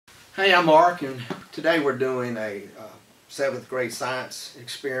Hey, I'm Mark, and today we're doing a 7th grade science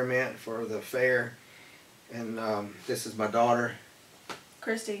experiment for the fair. And this is my daughter,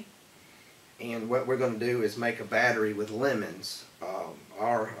 Christy. and what we're going to do is make a battery with lemons.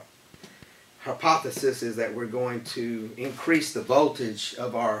 Our hypothesis is that we're going to increase the voltage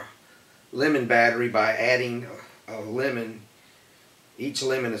of our lemon battery by adding a lemon. Each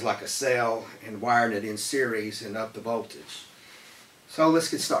lemon is like a cell, and wiring it in series and up the voltage. So let's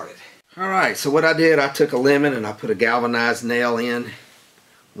get started. Alright, so what I did, I took a lemon and I put a galvanized nail in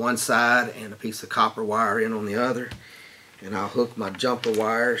one side and a piece of copper wire in on the other. And I'll hook my jumper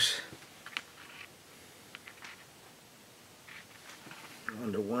wires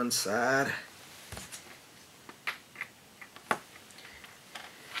onto one side.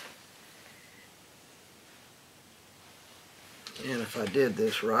 And if I did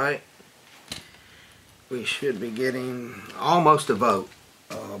this right, we should be getting almost a volt,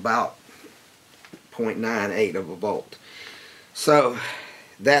 about 0.98 of a volt. So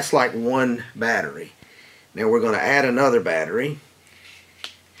that's like one battery. Now we're going to add another battery,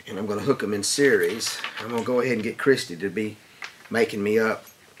 and I'm going to hook them in series. I'm going to go ahead and get Christy to be making me up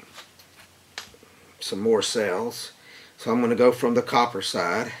some more cells. So I'm going to go from the copper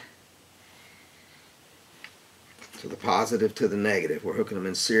side to the positive to the negative. We're hooking them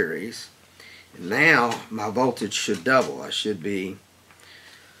in series. And now my voltage should double. I should be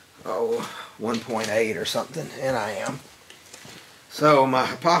 1.8 or something, and I am. So my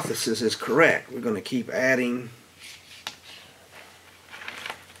hypothesis is correct. We're going to keep adding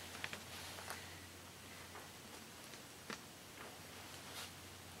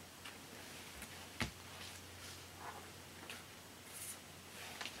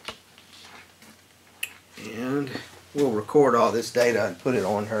and we'll record all this data and put it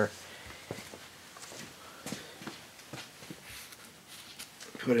on her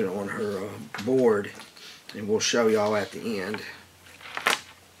board, and we'll show y'all at the end.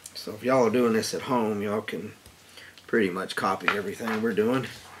 So if y'all are doing this at home, y'all can pretty much copy everything we're doing,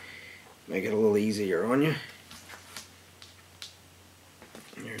 make it a little easier on you.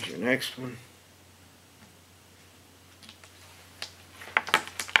 Here's your next one.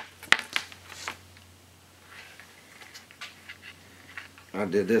 I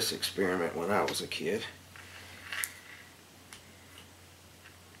did this experiment when I was a kid.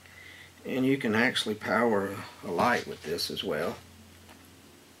 And you can actually power a light with this as well.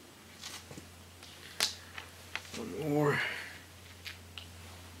 One more.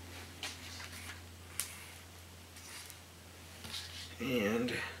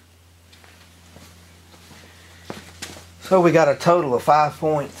 And so we got a total of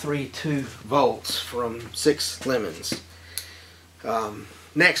 5.32 volts from 6 lemons.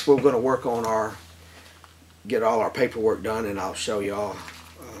 Next we're going to work on get all our paperwork done, and I'll show y'all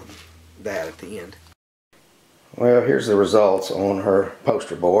that at the end. Well, here's the results on her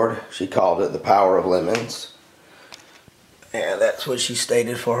poster board. She called it the power of lemons, and that's what she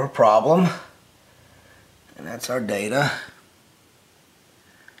stated for her problem, and that's our data.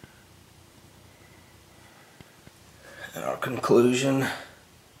 And our conclusion,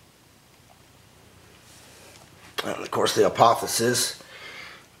 and of course the hypothesis.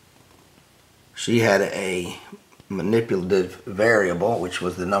 She had a manipulative variable, which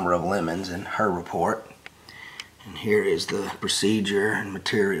was the number of lemons in her report. And here is the procedure and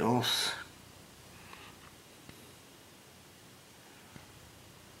materials.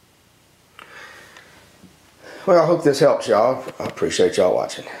 Well, I hope this helps y'all. I appreciate y'all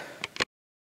watching.